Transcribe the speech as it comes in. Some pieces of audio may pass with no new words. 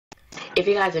If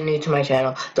you guys are new to my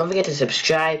channel, don't forget to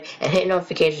subscribe and hit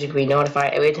notifications to be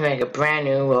notified every time I make a brand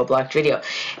new Roblox video.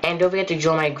 And don't forget to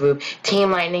join my group, Team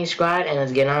Lightning Squad, and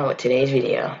let's get on with today's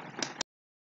video.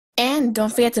 And don't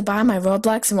forget to buy my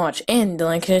Roblox merch in the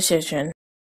link in the description.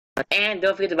 And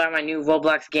don't forget to buy my new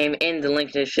Roblox game in the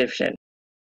link in the description.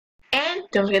 And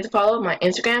don't forget to follow my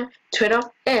Instagram, Twitter,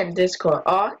 and Discord,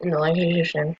 all in the link in the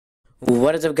description.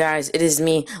 What is up, guys? It is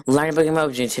me, Jailbreak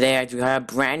Emoji. Today I do have a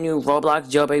brand new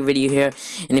Roblox Jailbreak video here.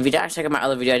 And if you don't check out my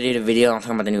other video, I did a video on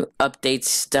talking about the new update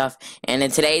stuff. And in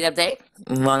today's update,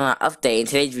 well, not update, in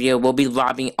today's video, we'll be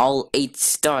robbing all 8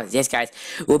 stores. Yes, guys,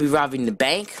 we'll be robbing the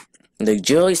bank, the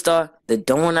jewelry store, the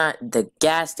donut, the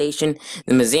gas station,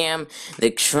 the museum,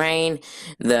 the train,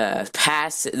 the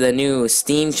pass, the new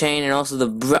steam train, and also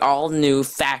the all new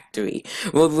factory.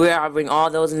 We'll be robbing all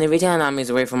those in the video, and I'm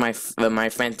just waiting for my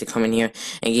friend to come in here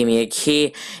and give me a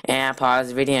key. And I'll pause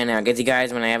the video, and I'll get you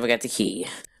guys when I ever get the key.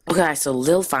 Okay, so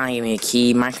Lil finally gave me a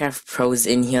key. Minecraft Pro's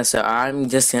in here, so I'm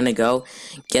just gonna go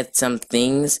get some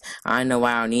things. I don't know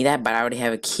why I don't need that, but I already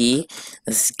have a key.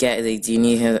 Let's get, like, do you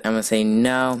need it? I'm gonna say,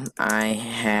 no, I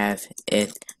have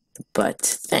it, but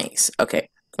thanks. Okay,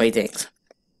 wait, thanks.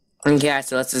 Okay,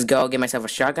 so let's just go get myself a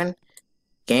shotgun.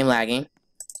 Game lagging.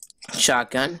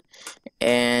 Shotgun.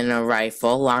 And a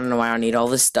rifle. I don't know why I don't need all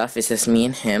this stuff. It's just me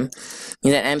and him.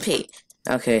 Need that MP.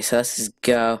 Okay, so let's just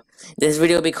go. This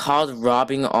video will be called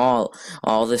Robbing All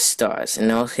the Stars.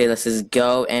 And okay, let's just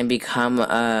go and become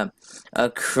a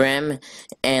crim.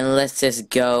 And let's just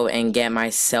go and get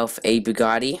myself a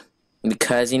Bugatti.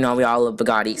 Because, you know, we all love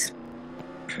Bugattis.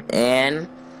 And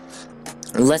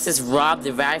let's just rob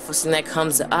the very first thing that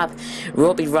comes up.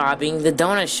 We'll be robbing the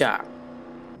donut shop.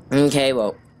 Okay,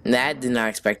 well, that did not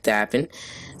expect to happen.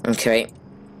 Okay.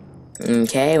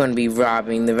 Okay, we're gonna be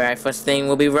robbing. The very first thing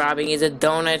we'll be robbing is a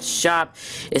donut shop.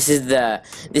 This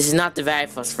is not the very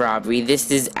first robbery. This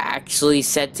is actually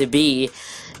said to be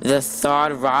the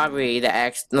third robbery.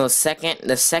 The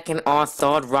second or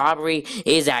third robbery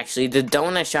is actually the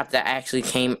donut shop that actually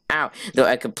came out.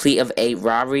 Though a complete of 8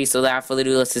 robberies. So without further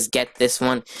ado, let's just get this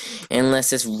one and let's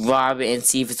just rob it and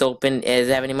see if it's open. Does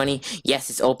it have any money?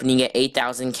 Yes, it's open. You get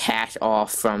 8,000 cash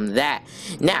off from that.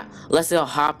 Now let's go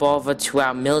hop over to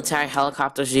our military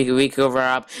helicopter so we can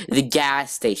rob the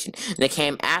gas station. They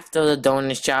came after the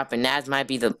donut shop, and that might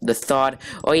be the third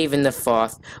or even the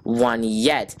fourth one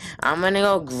yet. I'm gonna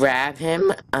go grab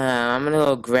him.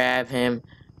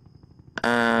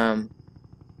 I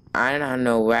don't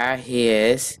know where he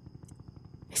is.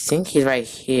 I think he's right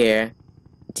here.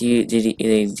 Do you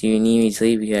need me to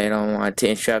leave? Because I don't want to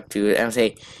interrupt you. I'm gonna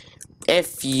say,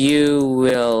 if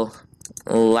you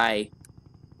like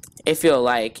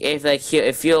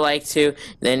to,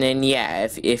 then yeah.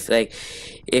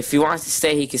 If he wants to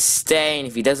stay, he can stay, and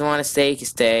if he doesn't want to stay, he can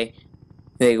stay.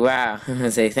 Like, wow. I'm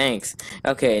gonna say thanks.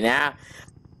 Okay, now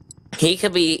he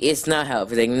could be. It's no help.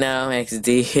 He's like, no,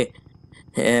 XD,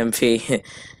 MP.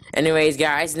 Anyways,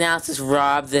 guys, now let's just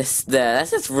rob the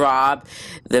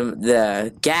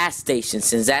gas station,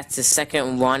 since that's the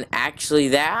second one actually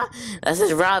there. Let's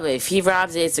just rob it. If he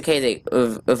robs it, it's okay.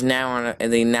 If now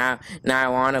I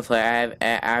wanna play.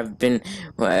 I've been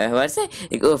what's it?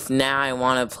 If now I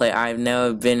wanna play. I've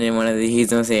never been in one of these.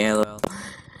 Don't say hello.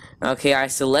 Okay,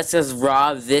 guys, so let's just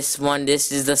rob this one.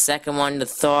 This is the second one, the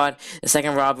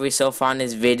second robbery so far in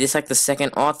this video. This is like the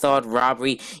second or third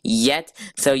robbery yet.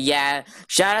 So yeah,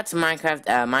 shout out to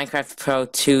Minecraft Pro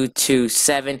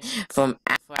 227 for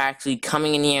actually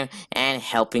coming in here and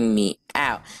helping me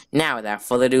out. Now, without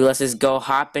further ado, let's just go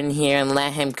hop in here and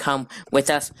let him come with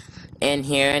us in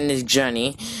here in this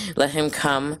journey. Let him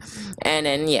come, and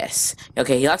then yes.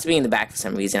 Okay, he likes to be in the back for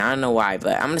some reason. I don't know why,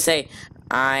 but I'm gonna say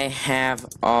I have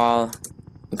all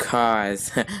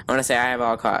cars. I want to say I have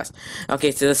all cars.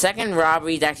 Okay, so the second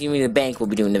robbery is actually the bank we'll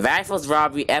be doing. The very first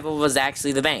robbery ever was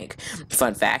actually the bank.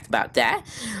 Fun fact about that.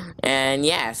 And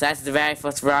yeah, so that's the very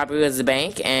first robbery was the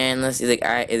bank. And let's see,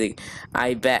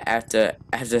 I bet after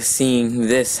seeing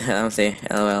this, I'll say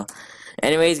LOL.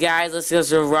 Anyways, guys, let's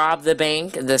just rob the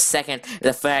bank.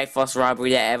 The very first robbery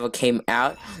that ever came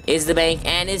out is the bank,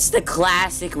 and it's the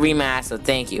classic remaster.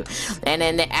 Thank you. And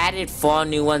then they added 4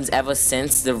 new ones ever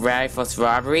since the very first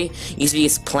robbery. Used to be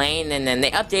just plain, and then they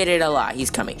updated it a lot.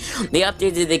 He's coming. They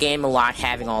updated the game a lot,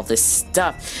 having all this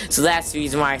stuff. So that's the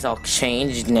reason why it's all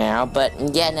changed now. But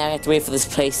yeah, now I have to wait for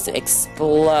this place to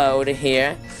explode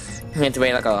here. We have to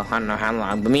wait like I don't know how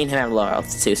long, but me and him have low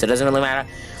health too, so it doesn't really matter.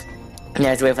 You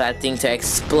have to wait for that thing to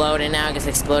explode, and now it gets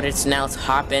exploded, so now let's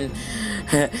hop in.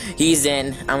 He's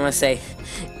in. I'm gonna say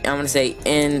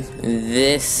in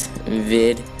this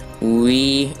vid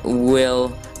we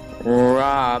will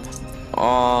rob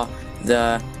all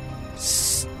the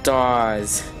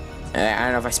stars. I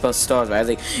don't know if I spelled stars, but I was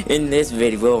like, in this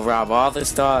video, we'll rob all the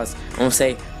stars. I'm gonna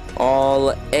say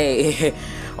all 8.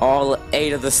 All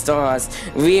 8 of the stars.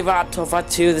 We robbed so far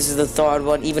 2. This is the 3rd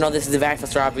one. Even though this is the very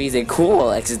first robbery, it's a cool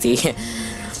XD.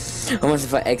 Almost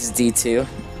for XD2.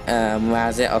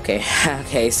 How's it? Okay.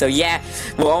 Okay, so yeah,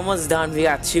 we're almost done. We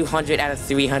got 200 out of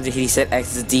 300. He said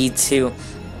XD2.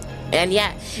 And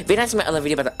yeah, if you're not seeing my other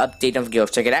video about the update, don't forget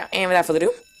to check it out. And without further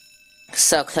ado,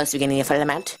 so close to beginning of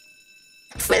filament.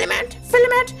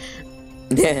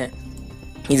 Yeah.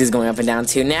 He's just going up and down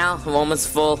too. Now, I'm almost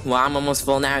full. Well, I'm almost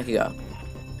full now. Here you go.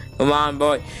 Come on,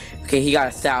 boy. Okay, he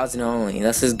got 1,000 only.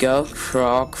 Let's just go.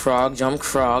 Frog, jump.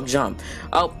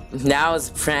 Oh, that was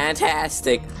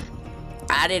fantastic.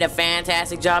 I did a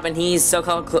fantastic job, and he's so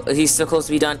close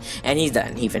to be done, and he's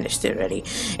done. He finished it already.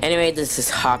 Anyway, let's just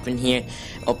hop in here,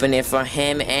 open it for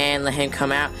him, and let him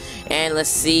come out. And let's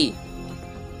see.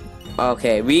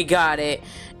 Okay, we got it.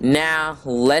 Now,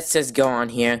 let's just go on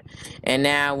here. And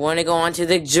now, I want to go on to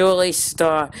the jewelry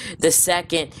store. The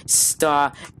 2nd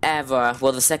star ever.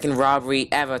 Well, the 2nd robbery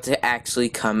ever to actually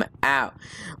come out.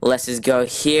 Let's just go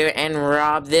here and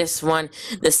rob this one.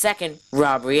 The 2nd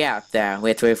robbery out there. We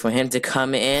have to wait for him to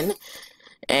come in.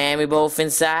 And we both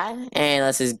inside. And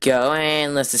let's just go.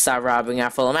 And let's just start robbing our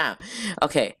full amount.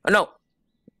 Okay. Oh, no.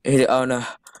 Oh, no.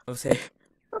 Okay.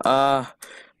 Oh,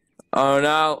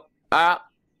 no.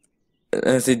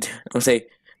 Let's say,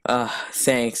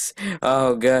 thanks.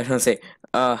 Oh, good. Let's say,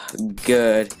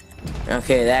 good.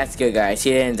 Okay, that's good, guys.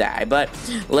 He didn't die. But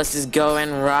let's just go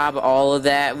and rob all of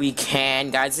that we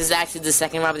can, guys. This is actually the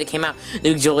 2nd robbery that came out.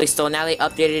 The jewelry store. Now they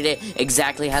updated it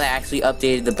exactly how they actually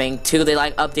updated the bank too. They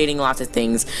like updating lots of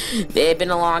things. It's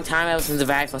been a long time ever since the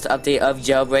very first update of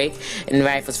Jailbreak and the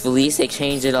very first release. They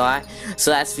changed it a lot. So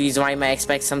that's the reason why you might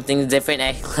expect something different,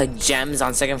 like gems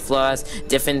on 2nd floors,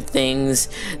 different things.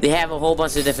 They have a whole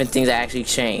bunch of different things that actually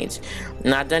change.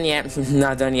 Not done yet.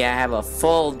 Not done yet. I have a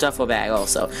full duffel bag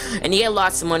also. And you get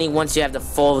lots of money once you have the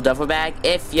full duffel bag.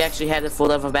 If you actually have the full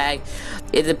duffel bag,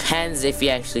 it depends if you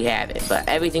actually have it. But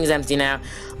everything's empty now.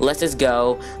 Let's just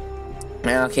go.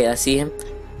 Okay, let's see him.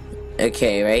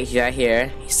 Okay, right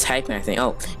here. He's typing, I think.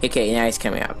 Oh, okay, now he's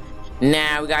coming up.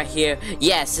 Now we got here.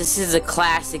 Yes, this is a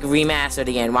classic remastered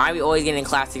again. Why are we always getting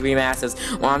classic remasters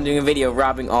while I'm doing a video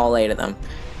robbing all 8 of them?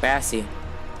 Where is he?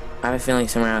 I have a feeling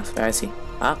somewhere else. Where is he?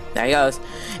 Oh, there he goes.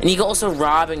 And you can also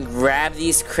rob and grab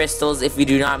these crystals if you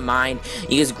do not mind.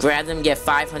 You just grab them, get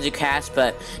 500 cash,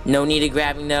 but no need of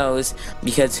grabbing those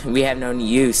because we have no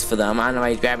use for them. I don't know why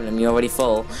he's grabbing them. You're already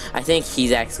full. I think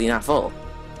he's actually not full.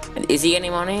 Is he getting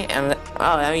money? Oh,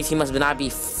 that means he must not be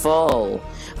full.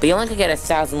 But he only could get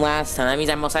 1,000 last time. That means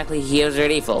that most likely he was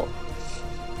already full.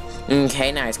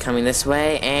 Okay, now he's coming this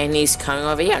way, and he's coming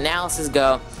over here. Now let's just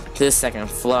go to the 2nd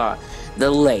floor. The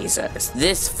lasers.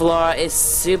 This floor is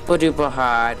super duper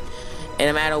hard, and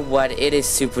no matter what, it is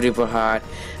super duper hard,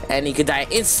 and you could die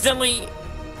instantly.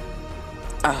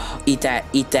 Oh, eat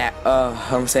that. Oh,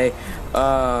 I'm saying,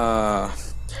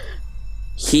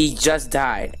 he just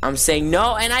died. I'm saying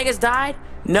no, and I just died.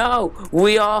 No,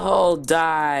 we all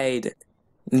died.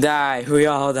 We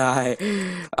all die.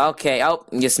 Okay. Oh,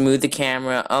 just move the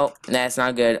camera. Oh, that's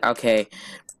not good. Okay.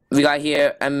 We got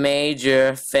here a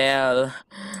major fail.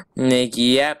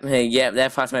 Yep,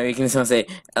 that part's my weakness. I'll say,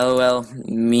 LOL,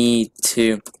 me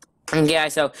too. Okay,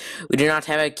 so we do not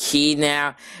have a key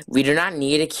now. We do not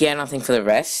need a key, I don't think, for the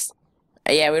rest.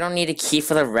 Yeah, we don't need a key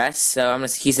for the rest, so I'm gonna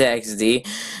keep the XD.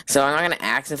 So I'm not gonna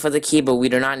ask him for the key, but we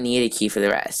do not need a key for the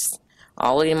rest.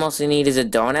 All we mostly need is a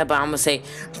donut, but I'm gonna say,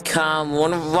 come, we're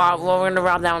gonna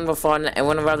rob that one before, and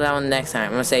we're gonna rob that one next time.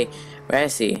 I'm gonna say, where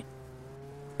is he?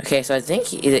 Okay, so I think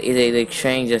the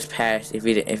train just passed. If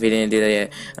we didn't do that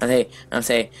yet, I'm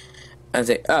saying,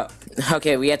 oh,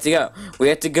 okay, we have to go. We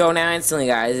have to go now instantly,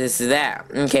 guys. This is that.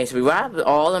 Okay, so we robbed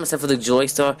all of them except for the jewelry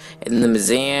store and the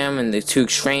museum and the 2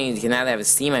 trains. You can now have a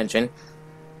steam engine.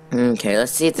 Okay,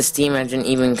 let's see if the steam engine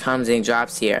even comes and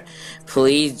drops here.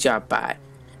 Please drop by.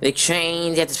 The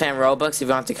trains, you have to spend Robux if you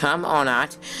want to come or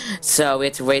not. So we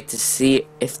have to wait to see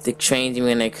if the train's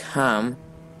even gonna come.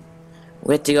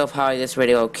 We have to go probably this way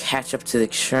to go catch up to the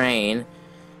train.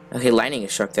 Okay, lightning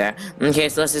struck there. Okay,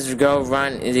 so let's just go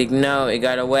run. No, it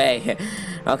got away.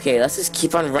 Okay, let's just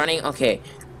keep on running. Okay.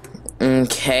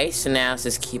 Okay, so now let's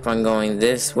just keep on going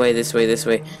this way.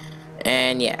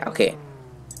 And yeah, okay.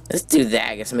 Let's do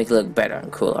that, I guess, to make it look better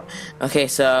and cooler. Okay,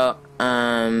 so,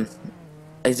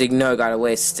 let's ignore it got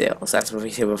away still. So that's what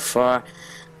we did before.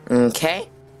 Okay.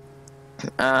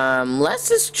 Let's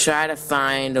just try to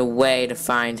find a way to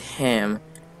find him.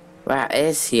 Where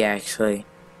is he actually?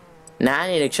 Now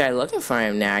I need to try looking for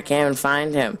him now. I can't even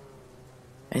find him.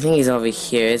 I think he's over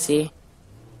here, is he?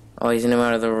 Oh, he's in the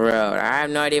middle of the road. I have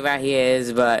no idea where he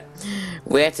is, but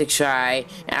we have to try.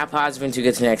 And I'll pause him to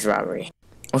get to the next robbery.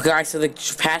 Okay, guys, so the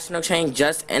passenger train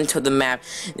just entered the map.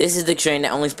 This is the train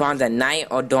that only spawns at night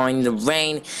or during the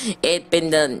rain. It's been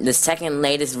the second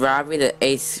latest robbery, the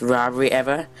 8th robbery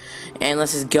ever. And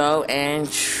let's just go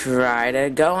and try to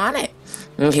go on it.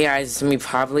 Okay, guys, it's gonna be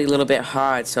probably a little bit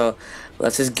hard, so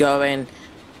let's just go in.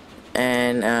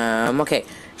 And okay,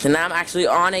 so now I'm actually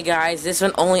on it, guys. This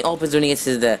one only opens when you get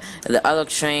to the other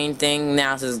train thing.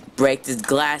 Now it says break this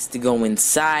glass to go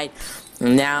inside.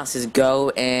 Now it says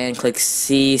go and click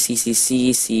C.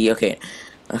 Okay.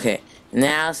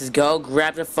 Now it says go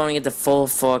grab the phone and get the full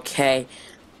 4K.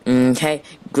 Okay,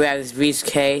 grab this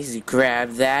briefcase,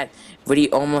 grab that.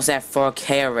 Really almost at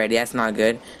 4K already. That's not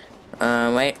good.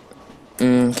 Wait.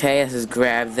 Okay, let's just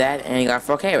grab that, and you got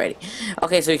 4K already.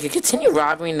 Okay, so you can continue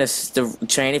robbing the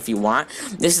train if you want.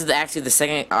 This is actually the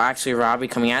second robbery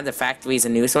coming out. The factory is the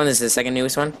newest one. This is the second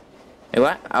newest one. Wait,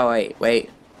 what? Oh, wait.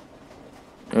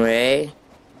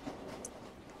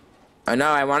 Oh no,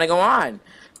 I want to go on.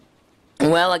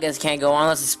 Well, I guess can't go on.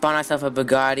 Let's just spawn ourselves a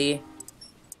Bugatti.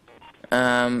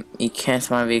 You can't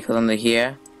spawn vehicles under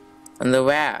here. Under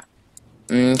where?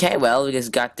 Okay, well, we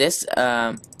just got this.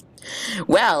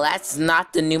 Well, that's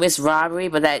not the newest robbery,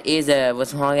 but that is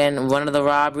what's called again? One of the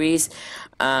robberies.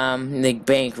 The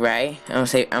bank, right? I'm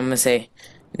gonna say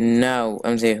no.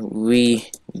 I'm gonna say we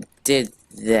did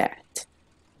that.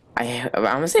 I'm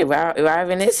gonna say where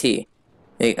even is he?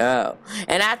 Like, oh,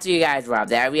 and after you guys rob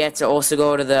that, we have to also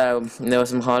go to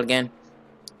what's it called again?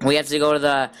 We have to go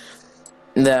to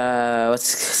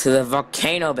the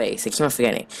volcano base. I keep on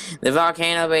forgetting. The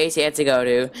volcano base you have to go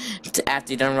to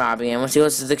after you're done robbing. And once you go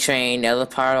to the train, the other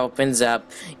part opens up.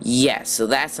 Yes, so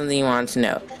that's something you want to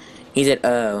know. He said,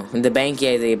 oh, the bank,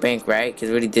 yeah, the bank, right? Because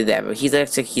we already did that. But he's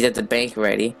at the bank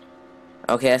already.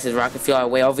 Okay, that's his rocket fuel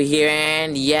way over here,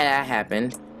 and yeah, that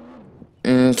happened.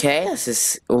 Okay, this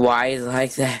is why he's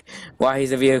like that. Why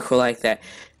he's a vehicle like that.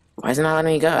 Why is it not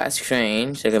letting me go? That's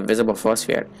strange. Like a visible force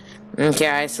field. Okay,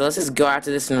 guys, so let's just go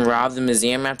after this and rob the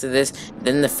museum after this,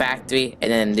 then the factory,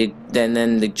 and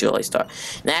then the jewelry store.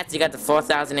 Now after you got the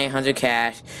 4,800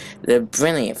 cash, the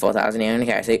brilliant 4,800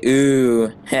 cash. Say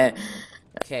ooh.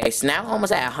 Okay, so now we're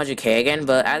almost at 100K again.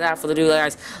 But without further ado,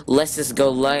 guys, let's just go.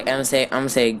 I'm gonna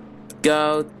say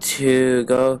go to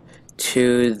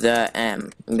the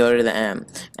M. Go to the M.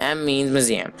 M means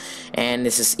museum, and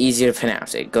this is easier to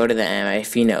pronounce. It. Go to the M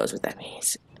if he knows what that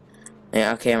means.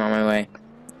 Yeah, okay, I'm on my way.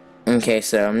 Okay,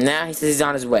 so now he says he's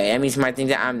on his way. That means he might think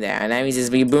that I'm there, and that means it's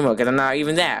big boomer because I'm not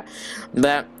even there.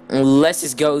 But let's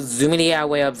just go zooming our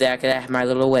way up there because I have my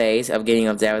little ways of getting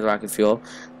up there with rocket fuel.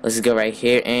 Let's just go right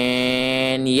here,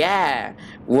 and yeah.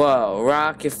 Whoa,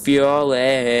 rocket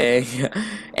fueling.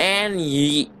 And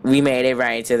we made it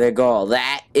right to the goal.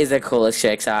 That is the coolest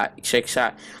trick shot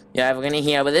you're ever gonna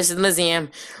hear. But this is the museum.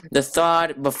 The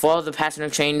third, before the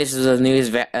passenger train, this is the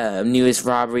newest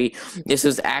robbery. This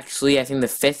was actually, I think, the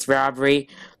 5th robbery.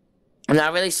 I'm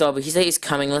not really sure, but he said he's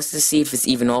coming. Let's just see if it's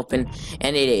even open.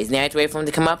 And it is. Now I have to wait for him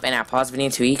to come up, and I'll pause the video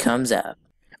until he comes up.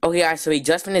 Okay, guys, so he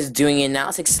just finished doing it. Now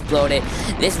let's explode it.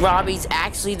 This robbery is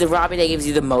actually the robbery that gives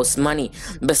you the most money.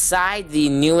 Besides the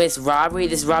newest robbery,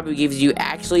 this robbery gives you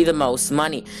actually the most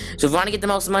money. So if you want to get the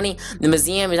most money, the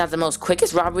museum is not the most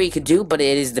quickest robbery you could do, but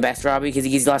it is the best robbery because it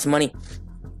gives you lots of money.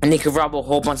 And they could rob a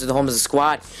whole bunch of the homes of the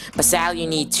squad. But sadly, you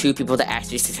need 2 people to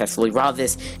actually successfully rob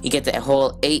this. You get the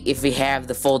whole 8 if we have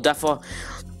the full duffel.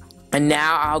 And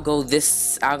now I'll go on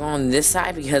this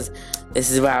side because this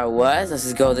is where I was. Let's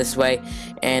just go this way,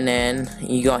 and then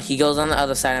he goes on the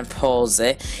other side and pulls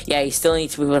it. Yeah, you still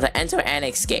need 2 people to enter and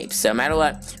escape. So no matter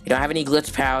what, if you don't have any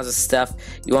glitch powers or stuff,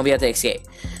 you won't be able to escape.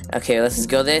 Okay, let's just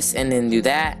go this and then do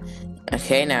that.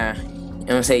 Okay, now I'm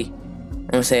gonna say,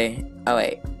 oh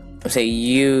wait, I'm gonna say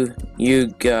you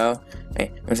go.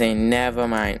 Wait, I'm gonna say never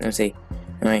mind. I'm gonna say,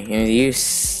 wait, you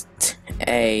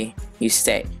stay.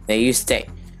 There, you stay.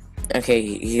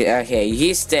 Okay,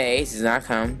 he stays. Does not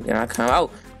come. Oh,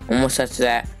 almost touched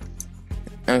that.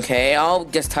 Okay, oh,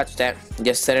 just touched that.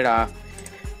 Just set it off.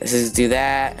 Let's just do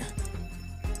that.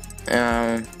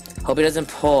 Hope he doesn't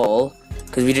pull,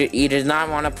 because he does not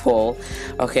want to pull.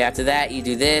 Okay, after that, you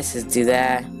do this. Let's do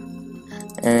that.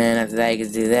 And after that, you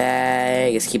can do that.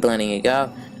 You just keep letting it go.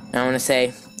 Now I'm gonna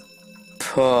say,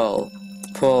 pull.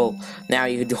 Now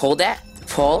you hold that.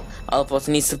 Pull. Other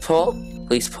person needs to pull.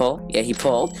 Please pull. Yeah, he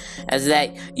pulled. As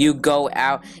that, you go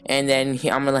out, and then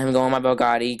I'm gonna let him go on my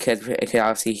Bugatti because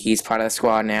obviously he's part of the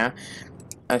squad now.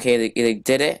 Okay, they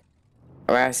did it.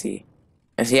 Where is he?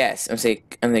 Yes. I'm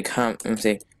gonna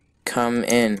come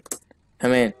in.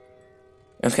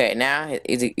 Okay, now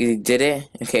he did it.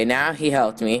 Okay, now he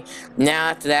helped me. Now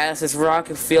after that, let's just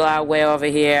rocket feel our way over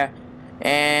here.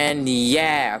 And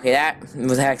yeah, okay, that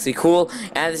was actually cool.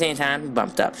 And at the same time,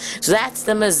 bumped up. So that's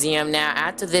the museum. Now,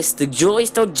 after this, the jewelry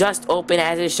store just opened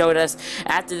as it showed us.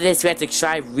 After this, we have to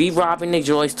try re-robbing the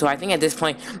jewelry store. I think at this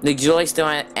point, the jewelry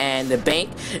store and the bank,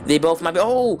 they both might be.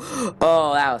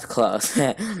 Oh, that was close.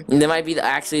 They might be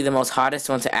actually the most hardest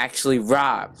one to actually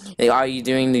rob. Like, are you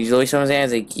doing the jewelry store? I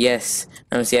was like, yes.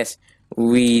 Yes.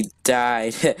 We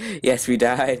died. Yes, we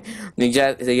died. They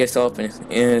just opened.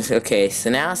 Okay, so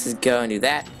now let's just go and do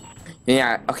that.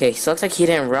 Yeah, okay, so looks like he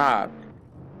didn't rob.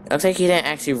 Looks like he didn't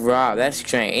actually rob. That's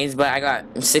strange, but I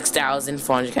got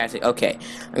 6,400 cash. Okay,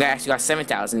 I actually got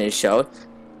 7,000 it showed.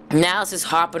 Now let's just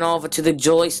hopping over to the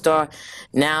jewelry store.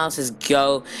 Now let's just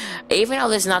go. Even though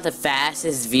this is not the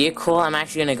fastest vehicle, I'm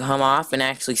actually gonna come off and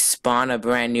actually spawn a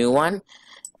brand new one.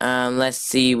 Let's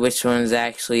see which one's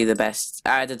actually the best.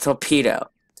 The torpedo.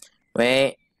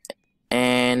 Wait.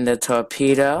 And the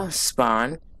torpedo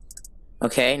spawn.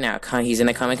 Okay, now he's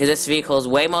gonna come in because this vehicle is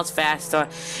way more faster.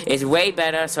 It's way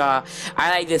better, so I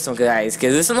like this one, guys,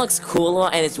 because this one looks cooler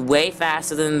and it's way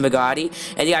faster than the Bugatti.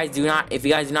 And you guys do not, if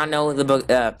you guys do not know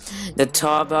the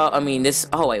turbo, I mean this.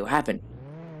 Oh wait, what happened?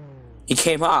 He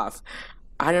came off.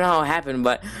 I don't know what happened,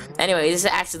 but anyway, this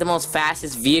is actually the most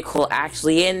fastest vehicle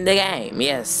actually in the game.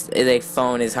 Yes, the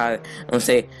phone is hard. I'm gonna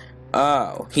say,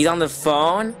 oh, he's on the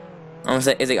phone. I'm gonna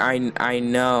say, it's like I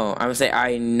know. I'm gonna say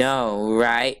I know,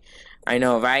 right? I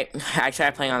know, right? I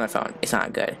tried playing on the phone. It's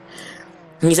not good.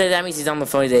 He said that means he's on the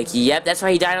phone. He's like, yep, that's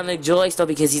why he died on the jewelry store,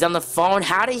 because he's on the phone.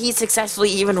 How did he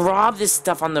successfully even rob this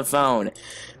stuff on the phone?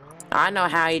 I know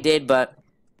how he did, but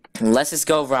let's just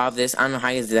go rob this. I don't know how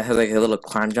he did that. Like a little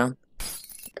climb jump.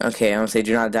 Okay, I'm gonna say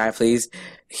do not die, please.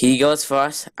 He goes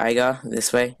first, I go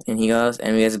this way, and he goes,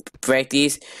 and we have to break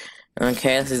these.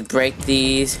 Okay, let's just break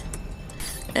these.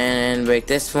 And break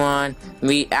this one.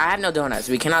 I have no donuts.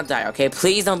 We cannot die, okay?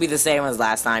 Please don't be the same as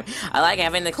last time. I like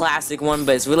having the classic one,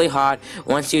 but it's really hard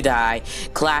once you die.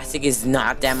 Classic is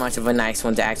not that much of a nice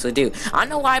one to actually do. I don't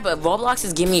know why, but Roblox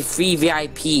is giving me free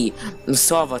VIP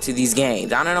server to these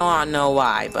games. I don't know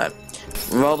why, but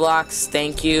Roblox,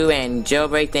 thank you, and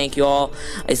Jailbreak, thank you all.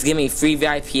 It's giving me free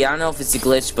VIP. I don't know if it's a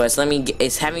glitch, but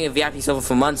it's having a VIP server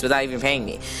for months without even paying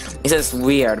me. It's just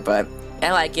weird, but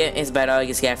I like it. It's better. I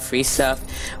just get free stuff.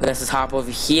 Let's just hop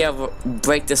over here,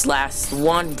 break this last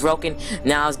one. Broken.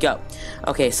 Now let's go.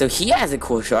 Okay, so he has a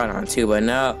cool shot on too, but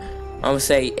no. I'm gonna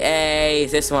say, hey,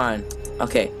 it's this one.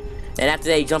 Okay. Then after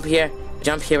that, you jump here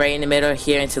right in the middle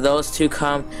here until those two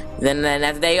come. Then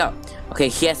after that, you go. Okay,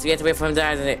 yes, we have to wait for him to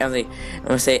die. I'm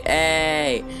gonna say,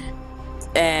 hey,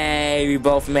 we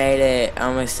both made it.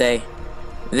 I'm gonna say,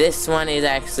 this one is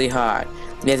actually hard.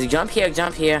 You have to jump here,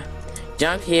 jump here,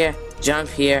 jump here. Jump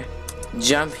here,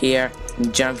 jump here,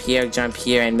 jump here, jump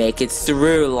here, and make it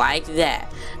through like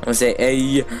that. I'm gonna say,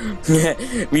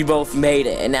 hey, we both made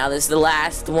it. And now this is the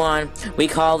last one. We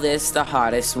call this the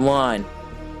hardest one.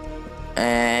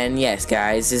 And yes,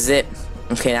 guys, this is it.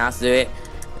 Okay, now let's do it.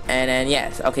 And then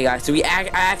yes, okay, guys. So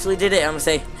I actually did it. I'm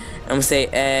gonna say,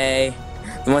 hey.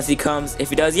 Once he comes,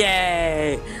 if he does,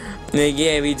 yay!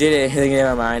 Yeah, we did it.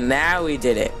 Never mind. Now we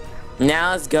did it.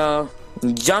 Now let's go.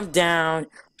 Jump down.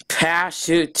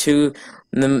 Parachute to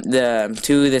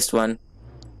to this one.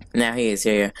 Now he is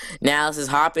here. Now let's just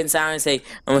hop inside and say,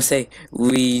 I'm gonna say,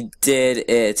 we did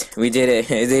it. We did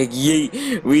it. It's like,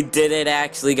 yeet. We did it,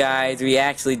 actually, guys. We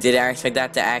actually did it. I expect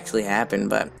that to actually happen,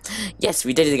 but yes,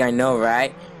 we did it. I know,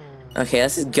 right? Okay,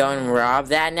 let's just go and rob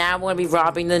that. Now I'm gonna be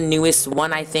robbing the newest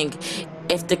one, I think.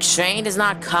 If the train does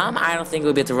not come, I don't think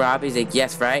we'll be able to rob it. He's like,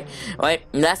 yes, right? Alright,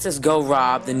 let's just go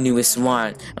rob the newest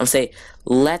one. I'm gonna say,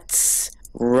 let's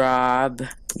rob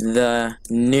the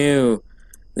new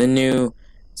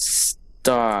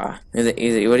star. Is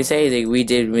it, what do you say? Is it, we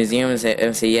did museum? And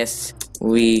say yes,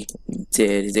 we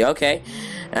did. Is it, okay?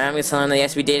 I'm gonna tell him that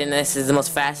yes, we did, and this is the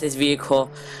most fastest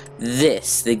vehicle. The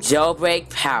Jailbreak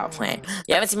power plant.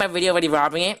 You haven't seen my video already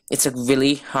robbing it? It's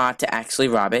really hard to actually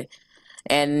rob it.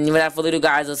 And without further ado,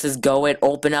 guys, let's just go and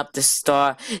open up the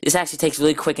store. This actually takes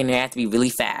really quick, and you have to be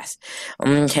really fast.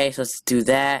 Okay, so let's do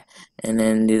that, and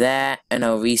then do that, and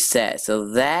I'll reset. So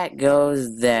that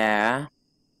goes there,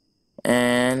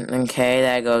 and okay,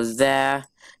 that goes there,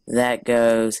 that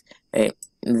goes, wait,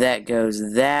 that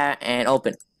goes there, and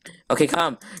open. Okay,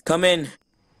 come in.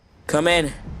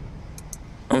 I'm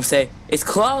gonna say, it's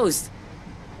closed.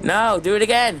 No, do it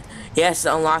again. Yes,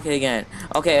 unlock it again.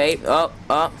 Okay, wait, oh.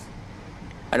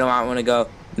 I don't want to go.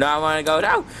 No, I want to go.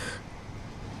 No.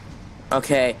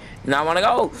 Okay. Now I want to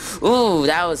go. Ooh,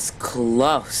 that was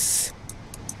close.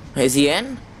 Is he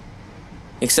in?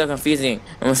 It's so confusing.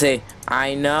 I'm gonna say,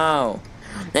 I know.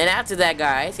 And after that,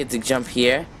 guys, you have to jump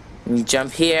here,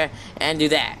 and do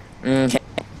that. Okay.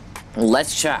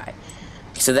 Let's try.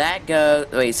 So that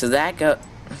goes. Wait. So that goes.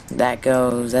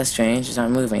 That's strange. It's not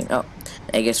moving. Oh,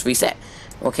 I guess reset.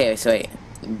 Okay. So wait.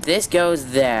 This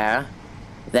goes there.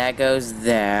 That goes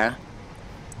there.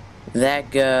 That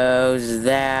goes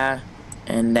there.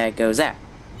 And that goes there.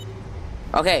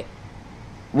 Okay.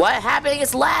 What happened?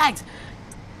 It's lagged.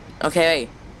 Okay. Wait.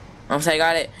 I'm saying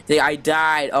I got it. I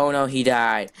died. Oh no, he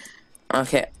died.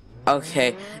 Okay.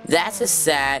 Okay. That's a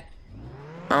sad.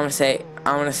 I'm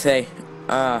gonna say,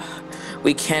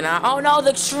 we cannot. Oh no,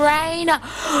 the train!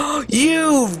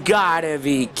 You've gotta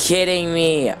be kidding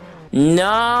me!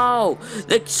 No!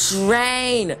 The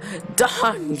train!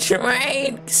 The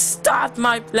train stopped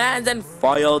my plans and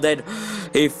foiled it!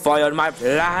 He foiled my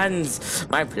plans!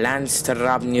 My plans to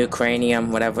rob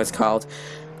Ukrainium, whatever it's called.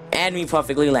 And we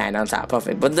perfectly land on top of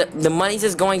it. But the money's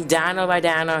just going down by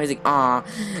down. He's like, aw.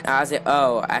 I said,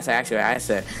 oh. I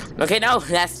said, okay, no,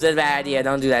 that's a bad idea.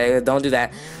 Don't do that. Don't do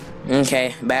that.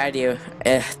 Okay, bad idea.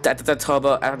 The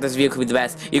turbo, I thought this vehicle would be the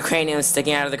best. Ukrainians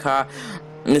sticking out of the car.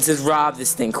 Let's just rob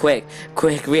this thing, quick.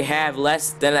 We have less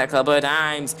than a couple of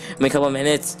times, a couple of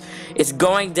minutes. It's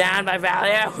going down by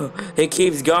value. It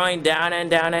keeps going down and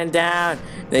down and down.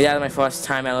 They died my first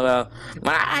time, lol.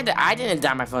 But I didn't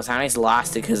die my first time. I just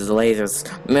lost it because of the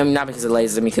lasers. I mean, not because of the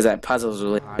lasers, I mean because that puzzle was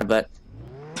really hard. But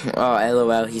oh,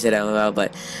 lol. He said lol.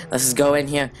 But let's just go in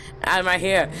here. Out of my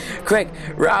hair, quick,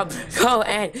 Rob, go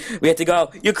and we have to go.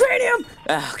 Ukrainium.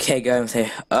 Okay, go.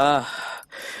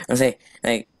 I'm saying,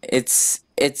 like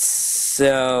it's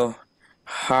so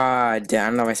hard. I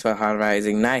don't know if I spelled hard right. It's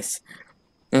like, nice.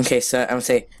 Okay, so I'm gonna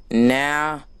say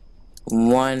now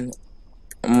one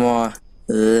more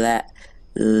left.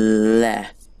 Now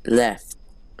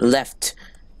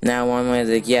one more.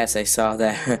 Like, yes, I saw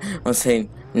that. I'm saying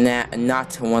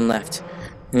not one left.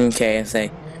 Okay, I'm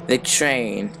saying the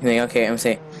train. Okay, I'm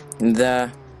saying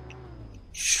the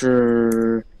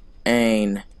train.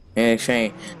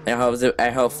 Train. I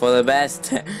hope for the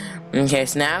best. Okay,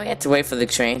 so now we have to wait for the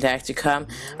train to actually come.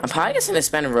 I'm probably just gonna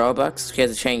spend Robux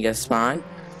because the train just spawned.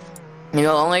 You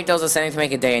know, only those are setting to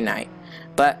make it day and night.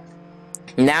 But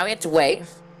now we have to wait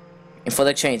for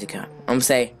the train to come. I'm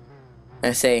say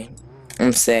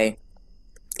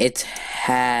it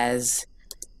has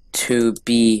to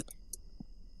be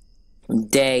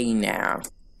day now.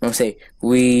 I'm say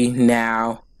we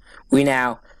now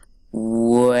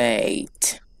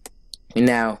wait.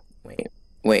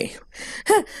 Wait.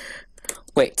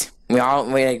 Wait.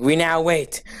 We now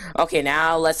wait. Okay,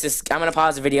 now let's just. I'm gonna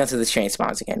pause the video until the train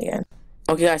spawns again.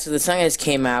 Okay, guys. So the sun just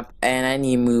came up, and I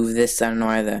need to move this. I don't know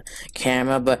why the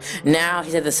camera, but now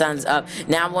he said the sun's up.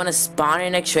 Now I want to spawn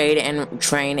in a train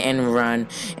and run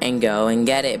and go and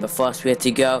get it. But first we have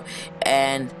to go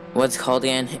and what's called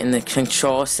in the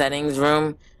control settings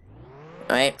room.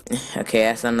 Right? Okay,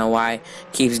 I don't know why it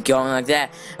keeps going like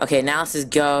that. Okay, now let's just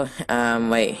go,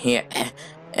 wait, here.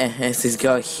 Let's just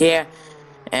go here,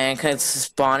 and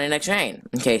spawn in a train.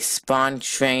 Okay, spawn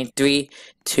train, 3,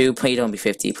 2, please don't be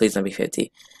 50, please don't be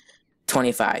 50.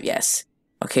 25, yes.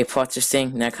 Okay,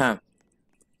 purchasing, now come.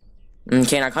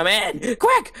 Okay, now come in!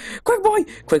 Quick! Quick, boy!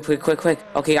 Quick.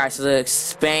 Okay, guys, so the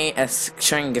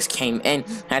train just came in.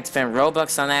 I had to spend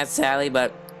Robux on that, sadly,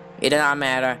 but it does not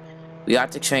matter. We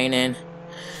got the train in.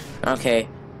 Okay,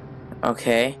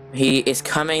 he is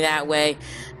coming that way.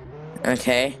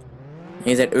 Okay,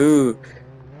 he said, ooh.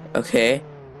 Okay,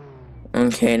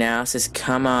 now it says,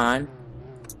 come on.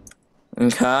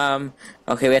 And come.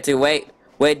 Okay, we have to wait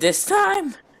this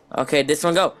time. Okay, this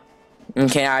one go.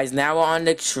 Okay, guys, now we're on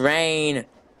the train.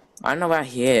 I don't know where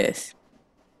he is.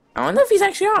 I wonder if he's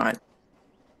actually on.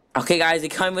 Okay, guys, he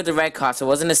came with the red car, so it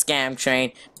wasn't a scam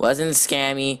train. It wasn't a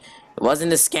scammy. It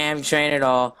wasn't a scam train at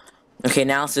all. Okay,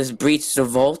 now it says breach the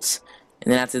vault.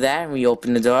 And then after that, we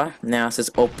open the door. Now it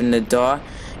says open the door.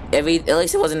 At least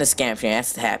it wasn't a scam train.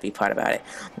 That's the happy part about it.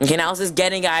 Okay, now it's just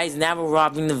getting, guys. Now we're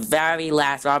robbing the very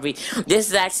last robbery. This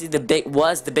is actually the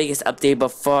biggest update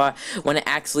before when it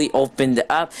actually opened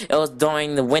up. It was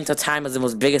during the winter time. It was the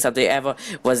most biggest update ever.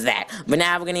 Was that? But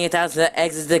now we're gonna get out to the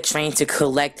exit the train to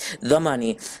collect the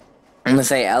money. I'm gonna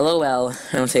say LOL.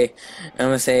 I'm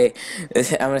gonna say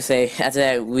after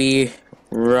that we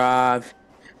rob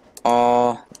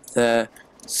all the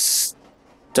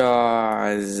stars.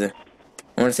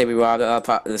 I want to say we robbed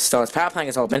the stars. Power plant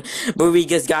is open, but we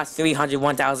just got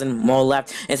 301,000 more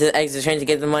left. And to exit train to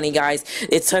get the money, guys.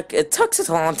 It took such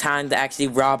a long time to actually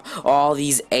rob all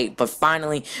these 8, but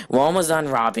finally we're almost done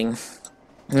robbing.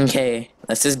 Okay,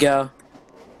 let's just go.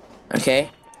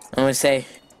 Okay, I'm gonna say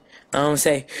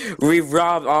Say we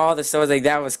robbed all the stores. Like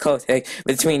that was close. Like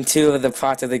between two of the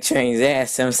parts of the trains.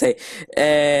 Yes. Say,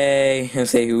 hey.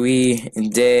 Say we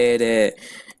did it.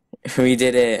 We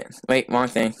did it. Wait, wrong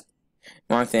thing.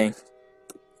 Wrong thing.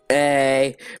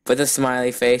 Hey, put the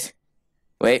smiley face.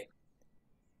 Wait.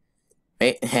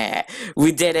 Wait.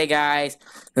 We did it, guys.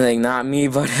 Like not me,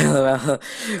 but LOL.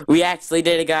 We actually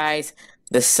did it, guys.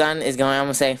 The sun is going. I'm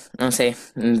gonna say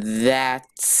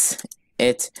that's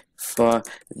it for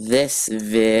this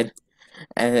vid.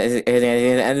 And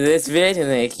this vid, and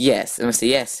like yes, I'm gonna say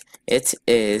yes, it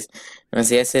is. I'm gonna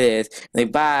say yes, it is.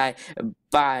 Like bye,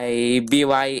 bye,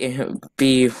 YT,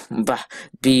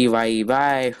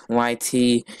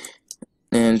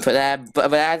 and put that.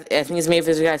 But I think it's me for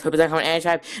this, guys. Hope you like, comment, and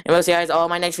subscribe, and we'll see you guys all in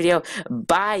my next video.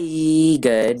 Bye,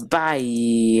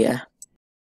 goodbye.